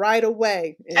 Right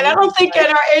away. And I don't think at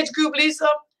our age group, Lisa,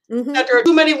 that there are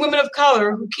too many women of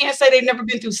color who can't say they've never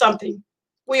been through something.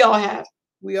 We all have.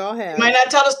 We all have. Might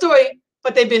not tell a story,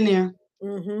 but they've been there.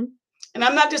 And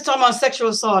I'm not just talking about sexual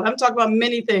assault. I'm talking about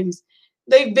many things.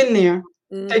 They've been there.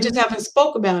 They just haven't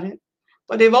spoke about it.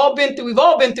 But we've all been through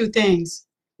things.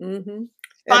 Find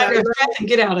your strength and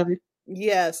get out of it.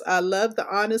 Yes, I love the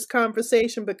honest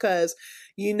conversation because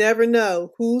you never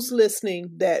know who's listening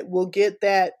that will get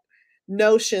that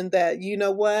notion that, you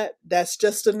know what, that's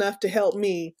just enough to help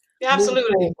me.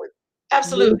 Absolutely.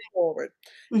 Absolutely. Move forward.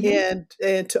 And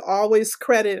to always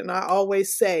credit, and I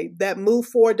always say that move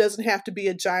forward doesn't have to be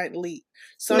a giant leap.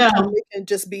 Sometimes it can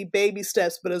just be baby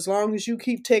steps, but as long as you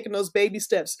keep taking those baby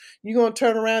steps, you're going to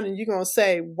turn around and you're going to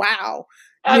say, wow.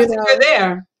 You're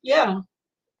there. Yeah.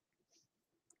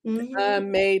 I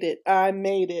made it.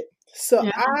 So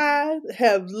I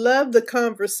have loved the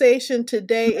conversation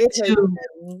today. It has been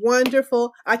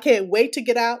wonderful. I can't wait to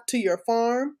get out to your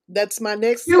farm. That's my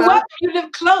next stop. You're welcome. You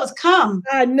live close. Come.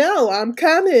 I know. I'm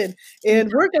coming.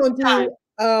 And we're going to do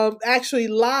actually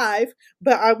live,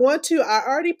 but I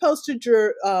already posted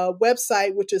your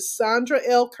website, which is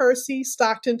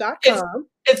SandraLKerseyStockton.com.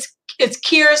 It's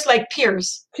Kears like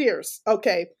Pierce. Pierce.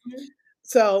 Okay.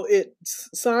 So it's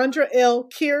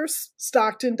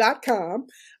SandraLKerseyStockton.com.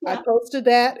 I posted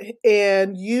that,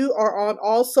 and you are on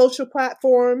all social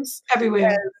platforms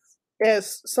everywhere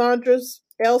as Sandra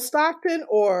L. Stockton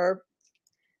or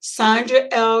Sandra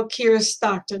L. Kears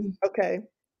Stockton. Okay.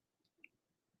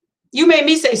 You made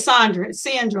me say Sandra. It's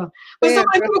Sandra. But some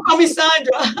people call me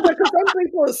Sandra. Some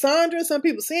people are Sandra, some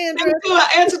people Sandra. I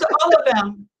answer to all of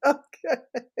them. Okay.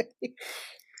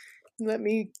 Let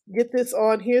me get this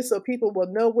on here so people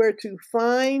will know where to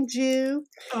find you.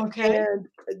 Okay. And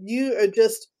you are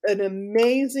just an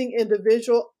amazing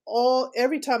individual.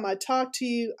 Every time I talk to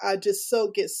you, I just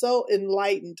get so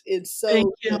enlightened and Thank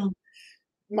so you.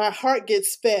 my heart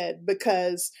gets fed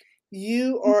because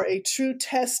you are a true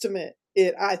testament.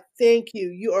 I thank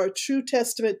you. You are a true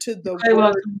testament to the Very word.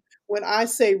 welcome. When I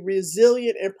say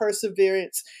resilient and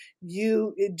perseverance,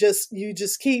 you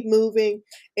just keep moving,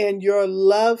 and your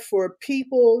love for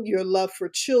people, your love for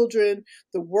children,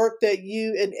 the work that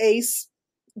you and Ace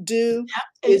do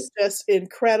Yeah. is just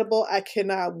incredible. I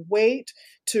cannot wait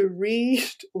to read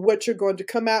what you're going to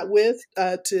come out with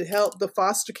to help the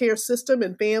foster care system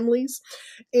and families.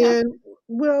 Yeah. And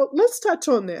well, let's touch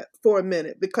on that for a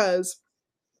minute because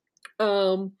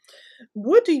um,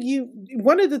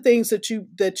 one of the things that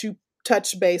you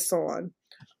touch base on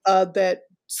that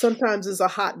sometimes is a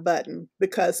hot button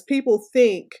because people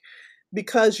think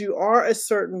because you are a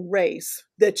certain race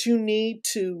that you need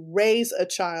to raise a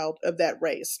child of that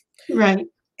race. Right.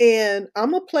 And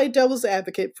I'm going to play devil's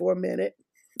advocate for a minute.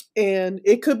 And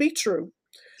it could be true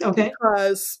Okay.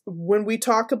 because when we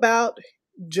talk about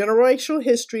generational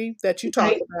history that you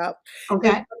talk Right. about, and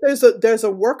Okay. there's a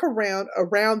workaround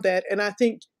around that. And I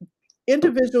think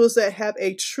individuals that have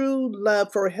a true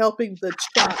love for helping the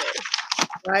child,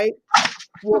 right,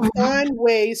 will Mhm. find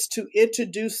ways to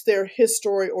introduce their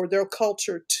history or their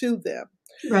culture to them.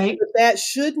 Right. But that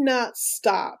should not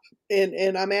stop,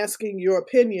 and I'm asking your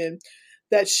opinion,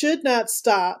 that should not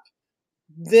stop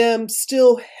them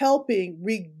still helping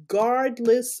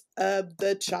regardless of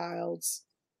the child's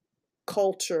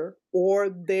culture or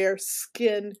their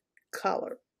skin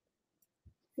color.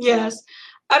 Yes.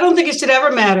 I don't think it should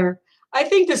ever matter. I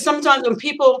think that sometimes when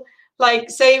people like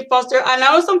say foster, I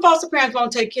know some foster parents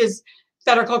won't take kids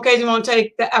that are Caucasian, won't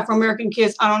take the Afro-American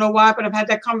kids. I don't know why, but I've had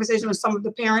that conversation with some of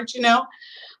the parents, you know.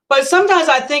 But sometimes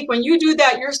I think when you do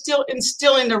that, you're still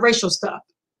instilling the racial stuff.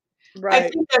 I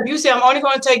Right. think that if you say, I'm only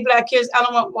going to take black kids, I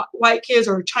don't want white kids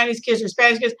or Chinese kids or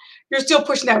Spanish kids, you're still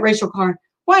pushing that racial card.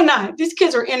 Why not? These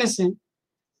kids are innocent.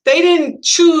 They didn't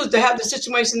choose to have the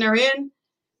situation they're in.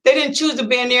 They didn't choose to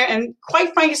be in there. And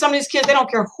quite frankly, some of these kids, they don't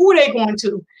care who they're going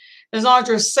to, as long as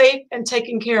they're safe and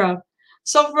taken care of.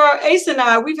 So for Ace and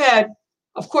I, we've had,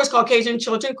 of course, Caucasian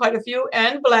children, quite a few,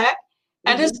 and black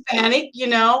and Hmm. Hispanic, you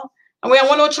know. And we had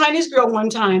one little Chinese girl one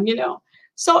time, you know.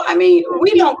 So, I mean,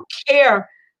 we don't care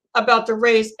about the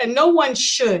race, and no one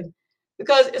should,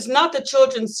 because it's not the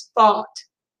children's fault,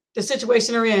 the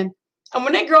situation they're in. And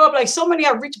when they grow up, like so many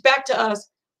have reached back to us,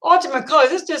 Ultimate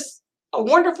Colors, it's just a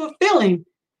wonderful feeling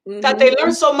that Hmm. they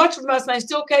learn so much from us and they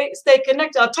still stay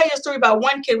connected. I'll tell you a story about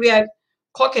one kid we had,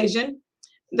 Caucasian,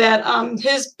 that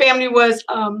his family was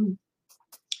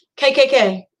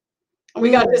KKK. And we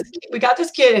got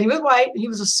this kid, and he was white, and he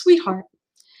was a sweetheart.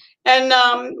 And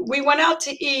we went out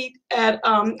to eat at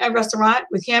a restaurant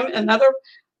with him and another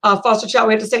foster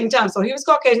child at the same time. So he was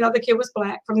Caucasian, the other kid was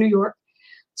black from New York.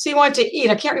 So he went to eat.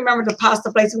 I can't remember the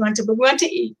pasta place we went to, but we went to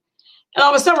eat. And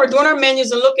all of a sudden, we're doing our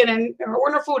menus and looking and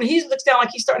ordering food. And he looks down like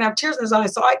he's starting to have tears in his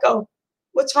eyes. So I go,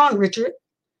 "What's wrong, Richard?"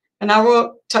 And I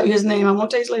will tell you his name. I won't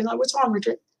tell you his name. Like, "What's wrong,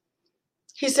 Richard?"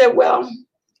 He said, "Well,"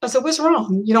 I said, "What's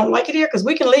wrong? You don't like it here? Because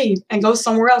we can leave and go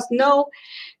somewhere else." No,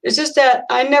 it's just that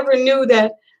I never knew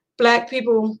that black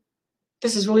people,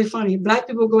 this is really funny, black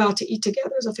people go out to eat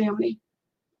together as a family.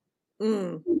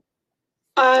 Mm.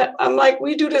 I'm like,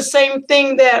 we do the same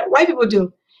thing that white people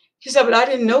do. He said, "But I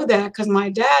didn't know that because my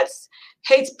dad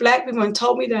hates black people and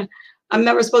told me that I'm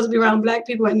never supposed to be around black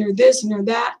people and they're this and they're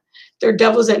that. They're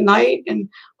devils at night and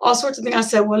all sorts of things." I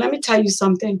said, "Well, let me tell you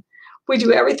something. We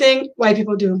do everything white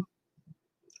people do.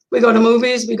 We go to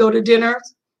movies, we go to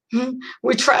dinners,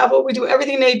 we travel, we do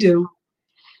everything they do."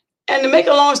 And to make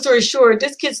a long story short,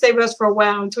 this kid stayed with us for a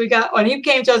while until he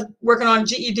came to us working on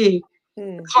GED,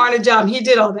 Mm. car and a job. He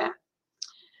did all that.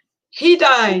 He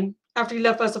died after he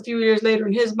left us a few years later,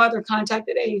 and his mother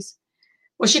contacted Ace.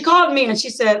 Well, she called me and she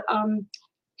said,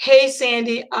 "Hey,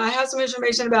 Sandy, I have some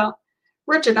information about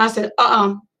Richard." And I said,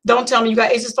 "Don't tell me you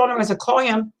got Ace's phone number." I said, "Call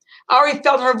him." I already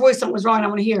felt her voice, something was wrong. I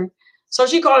want to hear. So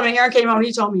she called him, and Aaron came on and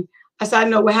he told me. I said, "I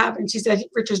know what happened." She said,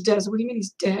 "Richard's dead." I said, "What do you mean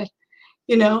he's dead?"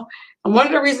 You know? And one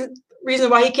of the reasons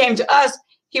why he came to us,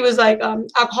 he was like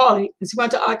alcoholic. He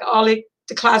went to alcoholic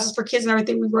to classes for kids and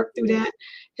everything. We worked through that,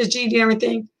 his GED and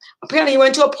everything. Apparently, he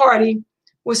went to a party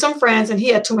with some friends and he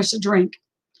had too much to drink.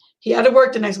 He had to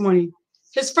work the next morning.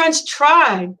 His friends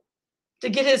tried to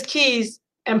get his keys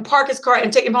and park his car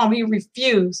and take him home. He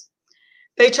refused.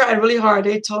 They tried really hard.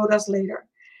 They told us later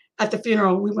at the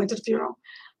funeral. We went to the funeral.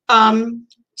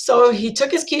 So he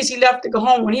took his keys. He left to go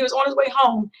home. When he was on his way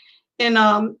home, in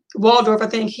Waldorf, I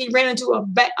think. He ran into a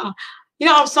you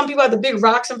know how some people have the big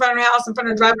rocks in front of their house, in front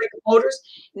of the driveway, like motors?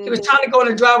 He was trying to go in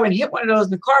the driveway and hit one of those,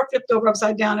 and the car flipped over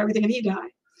upside down and everything, and he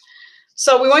died.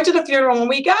 So we went to the funeral. When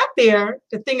we got there,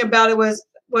 the thing about it was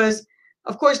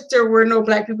of course there were no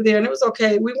black people there, and it was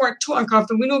okay. We weren't too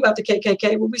uncomfortable. We knew about the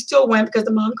KKK, but we still went because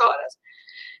the mom called us.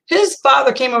 His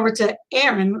father came over to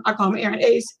Aaron, I call him Aaron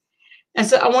Ace, and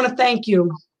said, I want to thank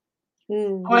you. I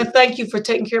want to thank you for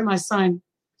taking care of my son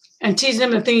and teaching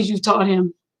him the things you taught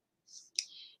him.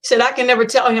 He said, I can never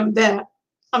tell him that.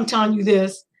 I'm telling you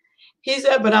this. He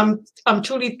said, but I'm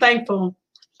truly thankful.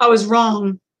 I was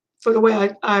wrong for the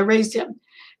way I raised him.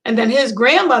 And then his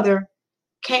grandmother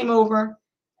came over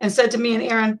and said to me and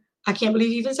Aaron, I can't believe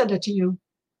he even said that to you.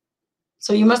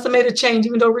 So you must have made a change.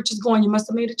 Even though Rich is going, you must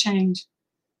have made a change.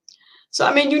 So,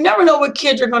 I mean, you never know what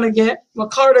kid you're going to get,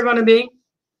 what color they're going to be.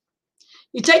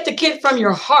 You take the kid from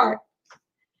your heart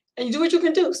and you do what you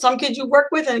can do. Some kids you work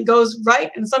with and it goes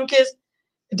right, and some kids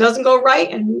it doesn't go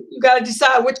right, and you got to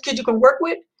decide which kid you can work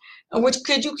with and which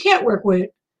kid you can't work with.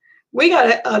 We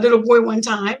got a little boy one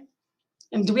time,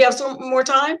 and do we have some more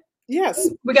time? Yes.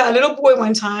 We got a little boy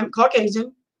one time,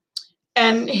 Caucasian,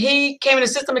 and he came in the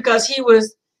system because he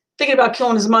was thinking about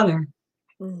killing his mother.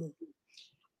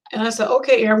 And I said,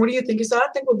 okay, Aaron, what do you think? He said, I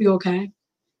think we'll be okay.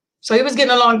 So he was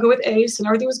getting along good with Ace, and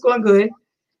everything was going good.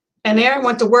 And Aaron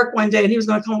went to work one day, and he was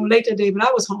going to come home late that day, but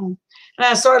I was home. And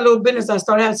I started a little business. I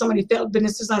started having so many failed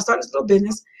businesses. And I started this little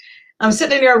business. I'm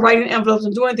sitting there writing envelopes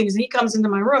and doing things. And he comes into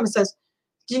my room and says,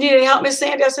 do you need any help, Miss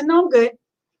Sandy? I said, no, I'm good.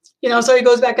 You know, so he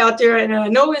goes back out there, and I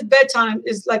know his bedtime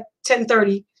is like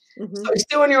 10:30. So he's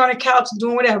still in there on the couch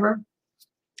doing whatever.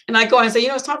 And I go and say, you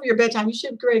know, it's time for your bedtime. You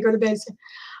should be ready to go to bed. He said,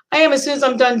 I am as soon as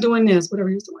I'm done doing this, whatever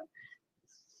he was doing.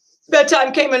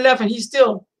 Bedtime came and left, and he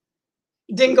still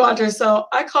didn't go out there. So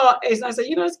I called Ace, and I said,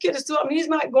 you know, this kid is still, I mean, he's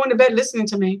not going to bed listening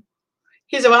to me.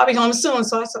 He said, well, I'll be home soon.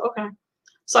 So I said, okay.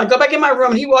 So I go back in my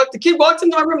room, and the kid walks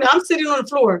into my room. Now I'm sitting on the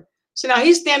floor. So now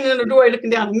he's standing in the doorway looking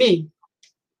down at me.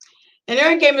 And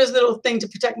Aaron gave me this little thing to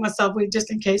protect myself with,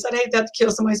 just in case. I'd hate that to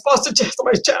kill somebody's foster child,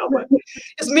 somebody's child, but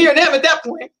it's me or them at that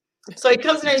point. So he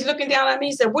comes in there, he's looking down at me.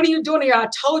 He said, what are you doing here? I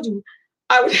told you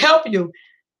I would help you.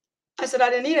 I said, I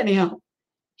didn't need any help.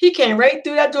 He came right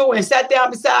through that doorway and sat down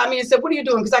beside me and said, what are you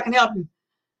doing? Because I can help you.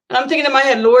 And I'm thinking in my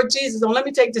head, Lord Jesus, don't let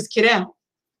me take this kid out.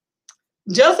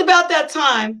 Just about that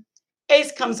time,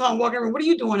 Ace comes home walking around. What are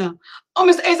you doing now? Oh,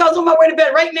 Mr. Ace, I was on my way to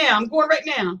bed right now. I'm going right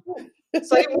now.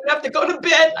 So he went up to go to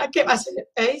bed. I said,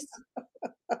 Ace,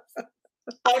 I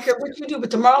don't care what you do,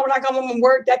 but tomorrow when I come home and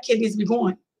work, that kid needs to be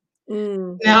going.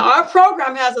 Now, our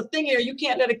program has a thing here. You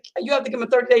can't you have to give him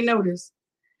a 30-day notice.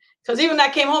 Because even when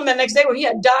I came home that next day when he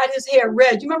had dyed his hair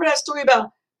red. You remember that story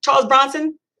about Charles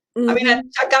Bronson? I mean, that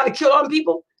guy that killed all them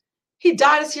people? He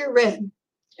dyed his hair red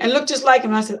and looked just like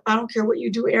him. And I said, I don't care what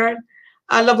you do, Aaron.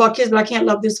 I love all kids, but I can't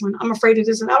love this one. I'm afraid of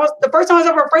this one. I was the first time I was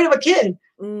ever afraid of a kid.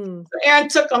 So Aaron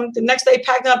took him the next day,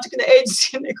 packed him up, took him to the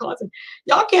agency, and they called and said,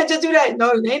 y'all can't just do that.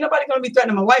 No, ain't nobody going to be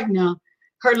threatening my wife now.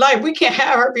 Her life, we can't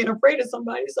have her being afraid of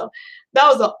somebody. So that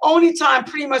was the only time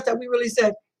pretty much that we really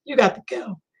said, you got to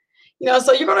go. You know,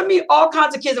 so you're going to meet all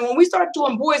kinds of kids. And when we start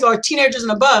doing boys or teenagers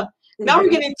and above, now we're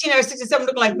getting teenagers 67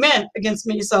 looking like men against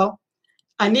me. So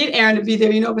I need Aaron to be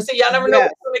there, you know, but see, y'all never know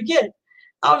what we're going to get.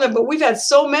 I don't know, but we've had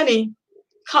so many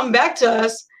come back to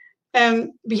us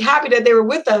and be happy that they were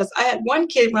with us. I had one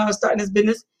kid when I was starting this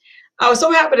business. I was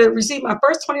so happy to receive my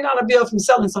first $20 bill from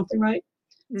selling something, right?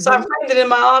 So I framed it in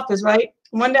my office, right?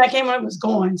 One day I came home, it was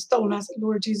gone, stolen. I said,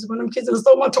 Lord Jesus, one of them kids that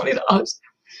stole my $20.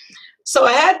 So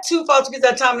I had 2 foster kids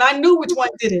at that time, and I knew which one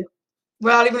did it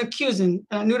without even accusing.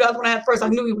 And I knew the other one I had first. I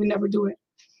knew he would never do it.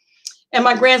 And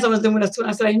my grandson was doing with us too. And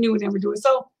I said, I knew he would never do it.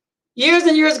 So years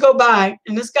and years go by,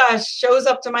 and this guy shows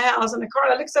up to my house in the car.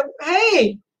 And I look up,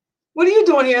 hey, what are you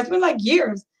doing here? It's been like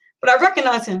years, but I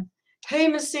recognize him. Hey,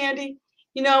 Miss Sandy,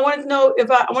 you know, I wanted to know if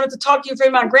I wanted to talk to you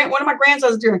for one of my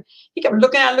grandsons doing. He kept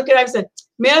looking at him. I said,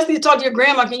 man, I just need to talk to your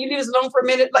grandma. Can you leave us alone for a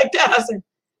minute like that? I said,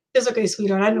 it's okay,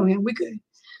 sweetheart. I know him. We good.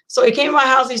 So he came to my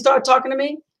house. He started talking to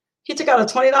me. He took out a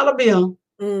 $20 bill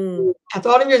after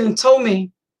all the years and told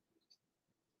me,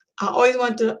 I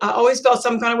always felt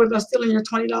some kind of way about stealing your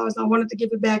 $20. And I wanted to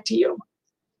give it back to you.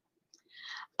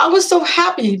 I was so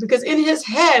happy because in his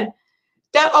head,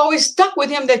 that always stuck with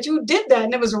him that you did that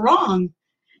and it was wrong.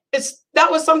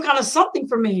 That was some kind of something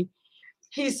for me.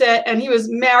 He said, and he was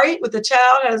married with a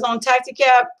child, had his own taxi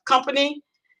cab company,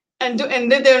 and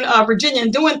lived in Virginia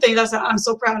and doing things. I said, I'm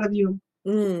so proud of you.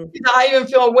 I even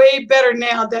feel way better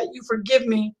now that you forgive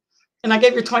me and I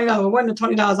gave you $20. It wasn't the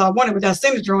 $20 I wanted with that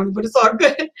signature on it, but it's all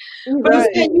good. But I'm Right.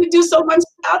 saying you do so much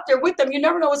out there with them, you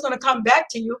never know what's going to come back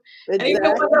to you. And even the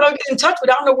ones Exactly. that I don't get in touch with,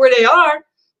 I don't know where they are,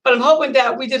 but I'm hoping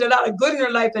that we did a lot of good in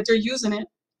their life that they're using it.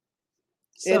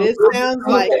 And So it sounds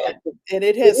I'm like okay. it. And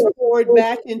it has poured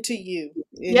back into you.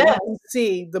 And you Yes, can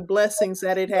see the blessings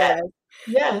that it yes, has.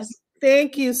 yes,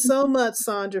 Thank you so much,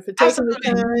 Sandra, for taking the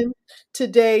absolutely. time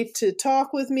today to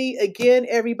talk with me. Again,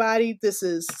 everybody, this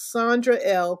is Sandra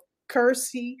L.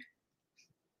 Kersey.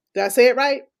 Did I say it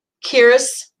right?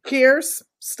 Kyrus, Kearse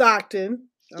Stockton.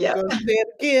 I'm yeah, going to say it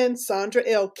again, Sandra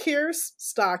L. Kearse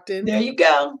Stockton. there you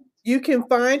go. You can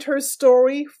find her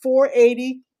story,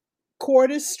 480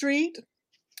 Cordis Street,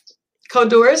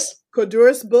 Codurus,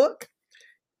 Codurus book,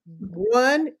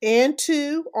 1 and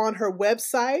 2 on her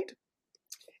website.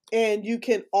 And you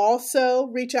can also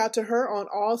reach out to her on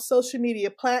all social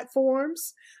media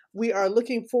platforms. We are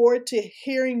looking forward to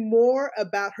hearing more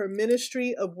about her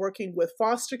ministry of working with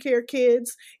foster care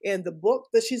kids and the book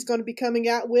that she's going to be coming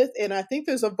out with. And I think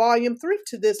there's a volume 3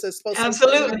 to this that's supposed to be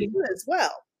coming out absolutely. as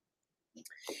well.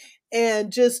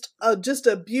 And just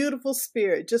a beautiful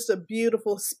spirit, just a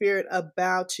beautiful spirit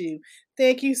about you.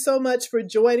 Thank you so much for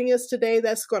joining us today.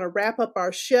 That's going to wrap up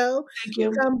our show. Thank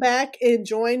you. Come back and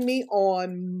join me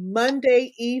on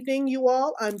Monday evening, you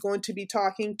all. I'm going to be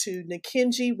talking to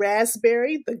Nikinji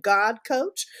Raspberry, the God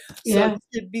Coach. So Yeah. you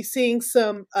should be seeing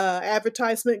some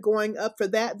advertisement going up for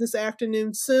that this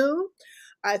afternoon soon.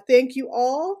 I thank you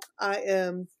all. I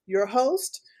am your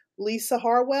host, Lisa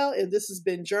Harwell, and this has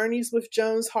been Journeys with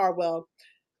Jones Harwell.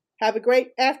 Have a great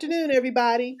afternoon,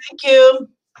 everybody. Thank you.